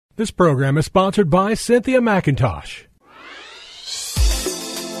This program is sponsored by Cynthia McIntosh.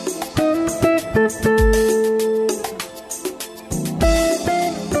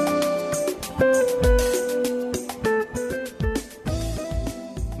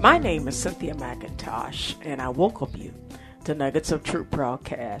 My name is Cynthia McIntosh, and I welcome you to Nuggets of Truth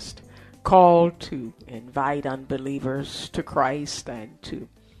broadcast, called to invite unbelievers to Christ and to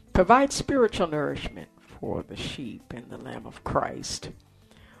provide spiritual nourishment for the sheep and the Lamb of Christ.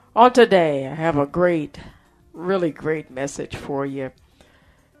 On today, I have a really great message for you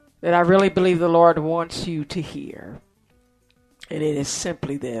that I really believe the Lord wants you to hear. And it is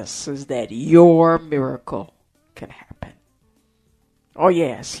simply this, is that your miracle can happen. Oh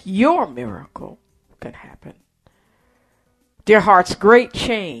yes, your miracle can happen. Dear hearts, great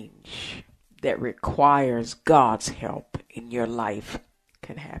change that requires God's help in your life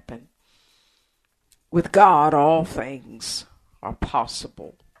can happen. With God, all things are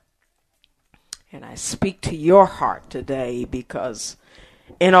possible. And I speak to your heart today because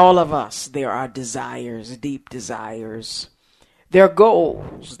in all of us there are desires, deep desires. There are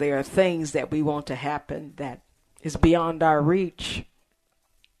goals. There are things that we want to happen that is beyond our reach.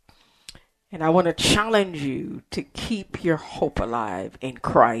 And I want to challenge you to keep your hope alive in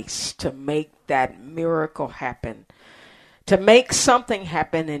Christ, to make that miracle happen, to make something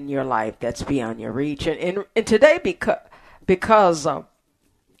happen in your life that's beyond your reach. And today, because of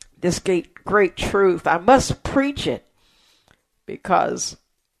this great truth, I must preach it, because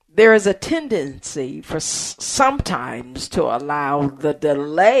there is a tendency for sometimes to allow the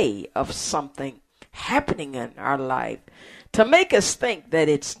delay of something happening in our life to make us think that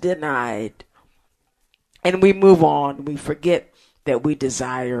it's denied. And we move on. We forget that we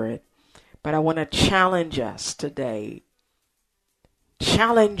desire it. But I want to challenge us today.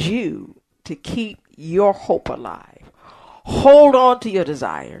 Challenge you to keep your hope alive. Hold on to your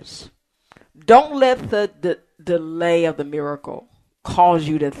desires. Don't let the delay of the miracle cause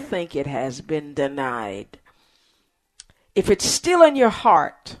you to think it has been denied. If it's still in your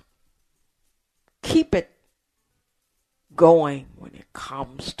heart, keep it going when it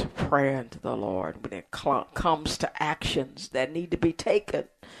comes to prayer to the Lord, when it comes to actions that need to be taken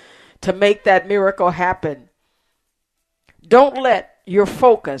to make that miracle happen. Don't let your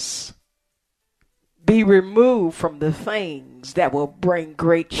focus be removed from the things that will bring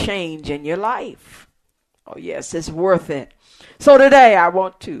great change in your life. Oh yes, it's worth it. So today I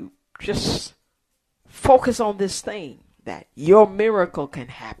want to just focus on this thing, that your miracle can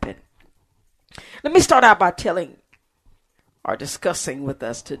happen. Let me start out by discussing with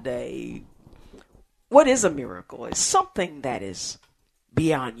us today, what is a miracle? It's something that is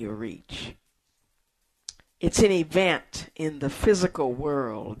beyond your reach. It's an event in the physical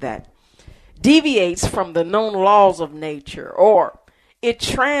world that deviates from the known laws of nature, or it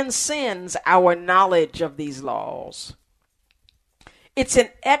transcends our knowledge of these laws. It's an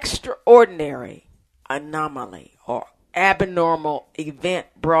extraordinary anomaly or abnormal event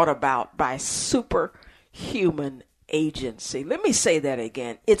brought about by superhuman agency. Let me say that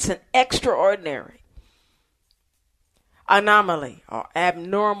again. It's an extraordinary anomaly or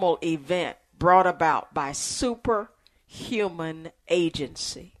abnormal event brought about by superhuman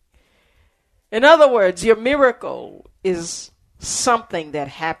agency. In other words, your miracle is something that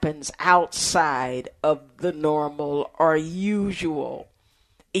happens outside of the normal or usual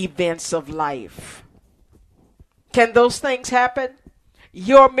events of life. Can those things happen?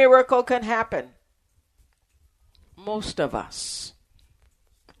 Your miracle can happen. Most of us,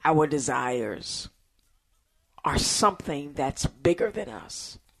 our desires are something that's bigger than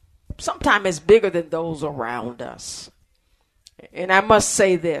us. Sometimes it's bigger than those around us. And I must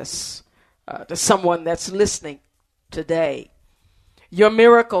say this to someone that's listening today. Your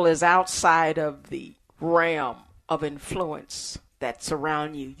miracle is outside of the realm of influence that's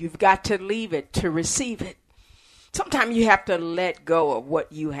around you. You've got to leave it to receive it. Sometimes you have to let go of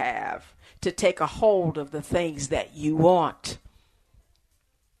what you have to take a hold of the things that you want.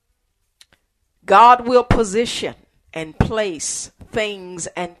 God will position and place things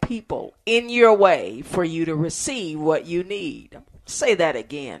and people in your way for you to receive what you need. Say that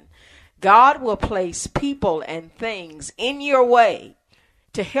again. God will place people and things in your way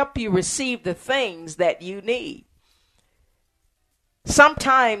to help you receive the things that you need.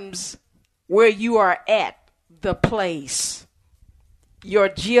 Sometimes where you are at, the place, your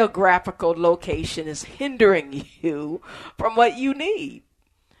geographical location is hindering you from what you need.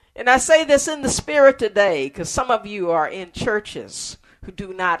 And I say this in the spirit today because some of you are in churches who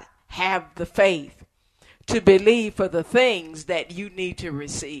do not have the faith to believe for the things that you need to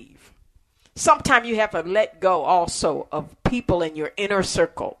receive. Sometimes you have to let go also of people in your inner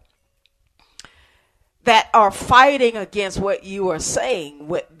circle that are fighting against what you are saying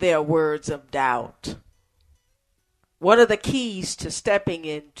with their words of doubt? What are the keys to stepping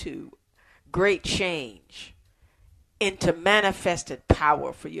into great change, into manifested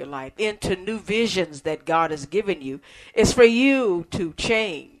power for your life, into new visions that God has given you? It's for you to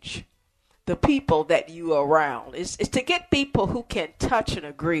change the people that you are around. It's to get people who can touch and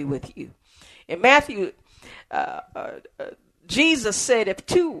agree with you. In Matthew, Jesus said, if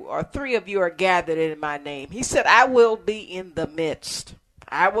 2 or 3 of you are gathered in my name, he said, I will be in the midst.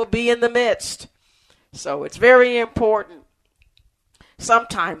 I will be in the midst. So it's very important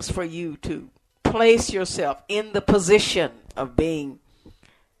sometimes for you to place yourself in the position of being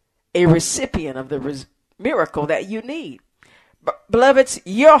a recipient of the miracle that you need. Beloveds,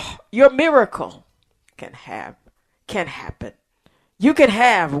 your miracle can happen. You can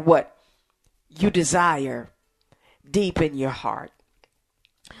have what you desire deep in your heart.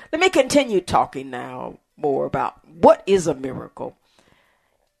 Let me continue talking now more about what is a miracle.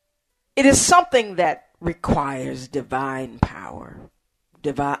 It is something that requires divine power,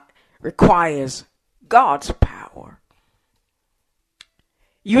 requires God's power.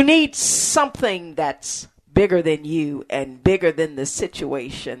 You need something that's bigger than you and bigger than the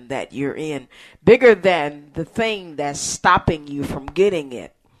situation that you're in, bigger than the thing that's stopping you from getting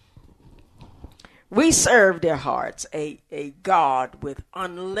it. We serve, dear hearts, a God with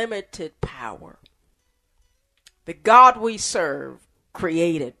unlimited power. The God we serve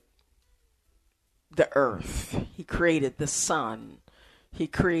created the earth. He created the sun. He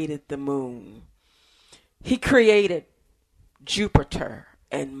created the moon. He created Jupiter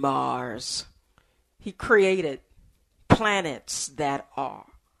and Mars. He created planets that are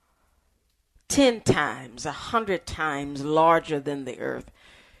 10 times, 100 times larger than the earth.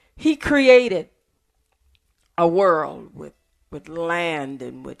 He created a world with land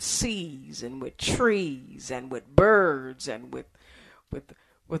and with seas and with trees and with birds and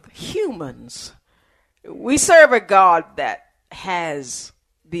with humans. We serve a God that has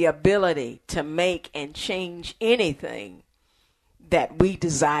the ability to make and change anything that we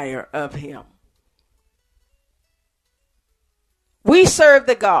desire of him. We serve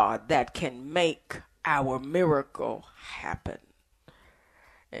the God that can make our miracle happen.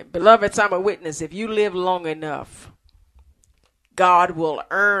 And beloveds, I'm a witness. If you live long enough, God will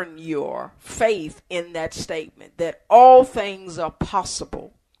earn your faith in that statement that all things are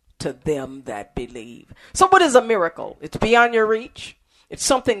possible to them that believe. So what is a miracle? It's beyond your reach. It's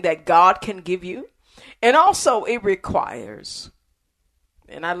something that God can give you. And also it requires,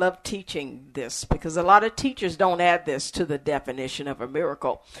 and I love teaching this because a lot of teachers don't add this to the definition of a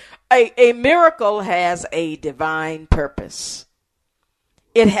miracle. A miracle has a divine purpose.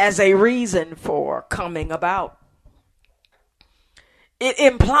 It has a reason for coming about. It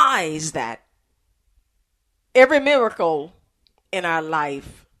implies that every miracle in our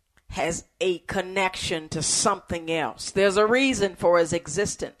life has a connection to something else. There's a reason for its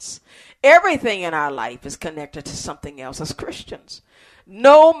existence. Everything in our life is connected to something else as Christians.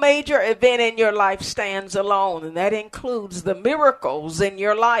 No major event in your life stands alone, and that includes the miracles in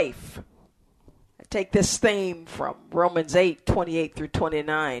your life. I take this theme from Romans 8:28 through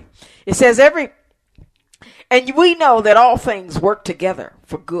 29. It says, and we know that all things work together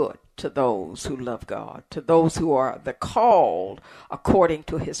for good to those who love God, to those who are the called according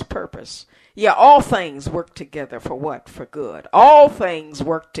to his purpose. Yeah, all things work together for what? For good. All things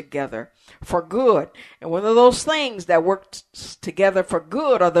work together for good. And one of those things that works together for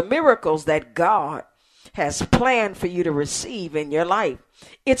good are the miracles that God has planned for you to receive in your life.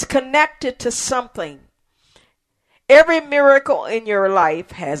 It's connected to something. Every miracle in your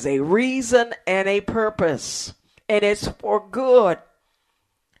life has a reason and a purpose, and it's for good.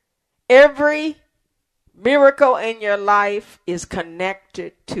 Every miracle in your life is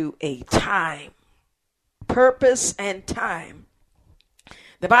connected to a time, purpose and time.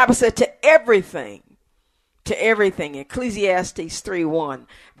 The Bible said to everything, Ecclesiastes 3:1,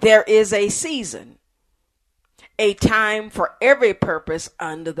 there is a season, a time for every purpose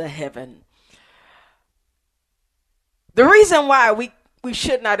under the heaven. The reason why we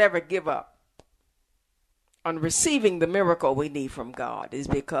should not ever give up on receiving the miracle we need from God is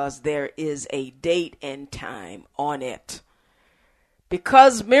because there is a date and time on it.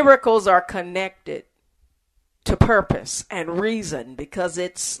 Because miracles are connected to purpose and reason, because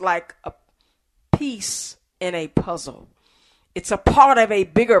it's like a piece in a puzzle. It's a part of a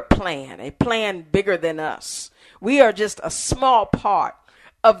bigger plan, a plan bigger than us. We are just a small part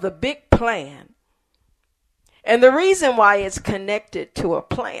of the big plan. And the reason why it's connected to a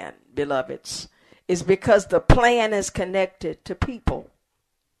plan, beloveds, is because the plan is connected to people.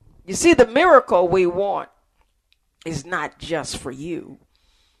 You see, the miracle we want is not just for you,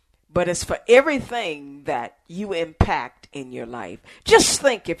 but it's for everything that you impact in your life. Just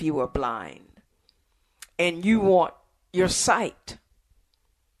think if you were blind and you want your sight.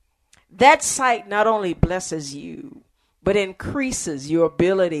 That sight not only blesses you, but increases your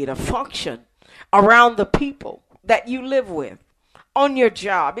ability to function around the people that you live with, on your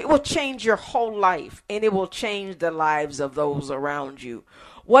job. It will change your whole life, and it will change the lives of those around you.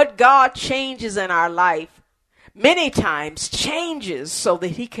 What God changes in our life many times changes so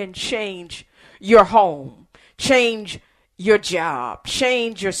that he can change your home, change your job,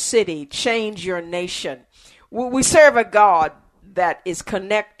 change your city, change your nation. We serve a God that is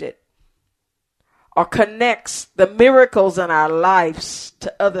connected or connects the miracles in our lives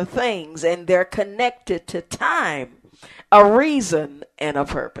to other things, and they're connected to time, a reason, and a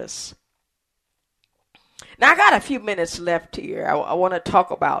purpose. Now, I got a few minutes left here. I want to talk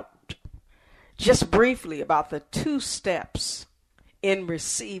about, just briefly, about the 2 steps in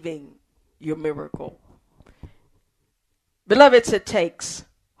receiving your miracle. Beloveds, it takes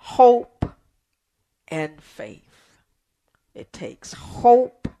hope and faith. It takes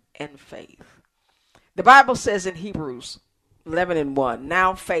hope and faith. The Bible says in Hebrews 11:1,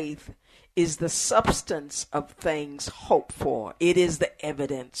 now faith is the substance of things hoped for. It is the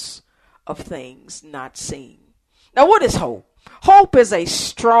evidence of things not seen. Now, what is hope? Hope is a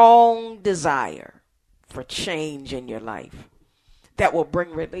strong desire for change in your life that will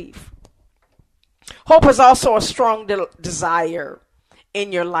bring relief. Hope is also a strong desire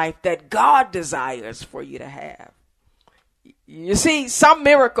in your life that God desires for you to have. You see, some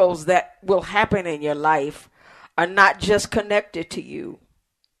miracles that will happen in your life are not just connected to you.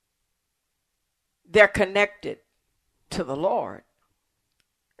 They're connected to the Lord.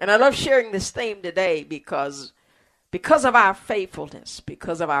 And I love sharing this theme today because of our faithfulness,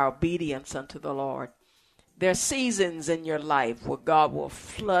 because of our obedience unto the Lord. There are seasons in your life where God will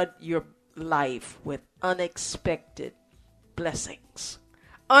flood your life with unexpected blessings,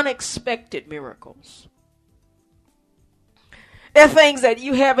 unexpected miracles. There are things that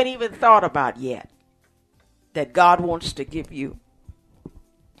you haven't even thought about yet that God wants to give you.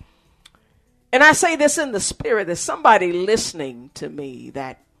 And I say this in the spirit. There's somebody listening to me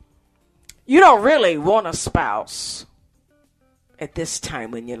that you don't really want a spouse at this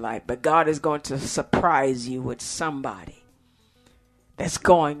time in your life, but God is going to surprise you with somebody that's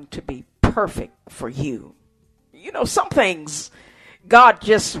going to be perfect for you. You know, some things God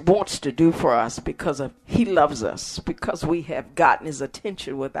just wants to do for us because he loves us, because we have gotten his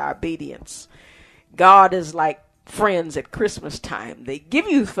attention with our obedience. God is like friends at Christmas time. They give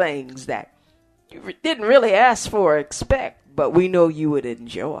you things that you didn't really ask for or expect, but we know you would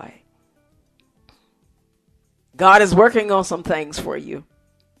enjoy. God is working on some things for you.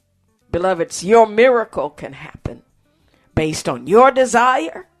 Beloveds, your miracle can happen based on your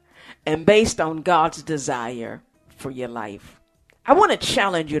desire and based on God's desire for your life. I want to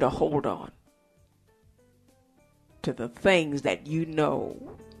challenge you to hold on to the things that you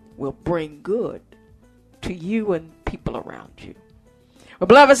know will bring good to you and people around you. Well,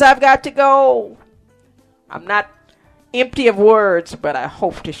 beloveds, I've got to go. I'm not empty of words, but I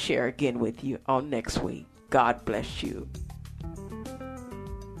hope to share again with you on next week. God bless you.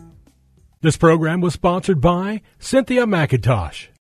 This program was sponsored by Cynthia McIntosh.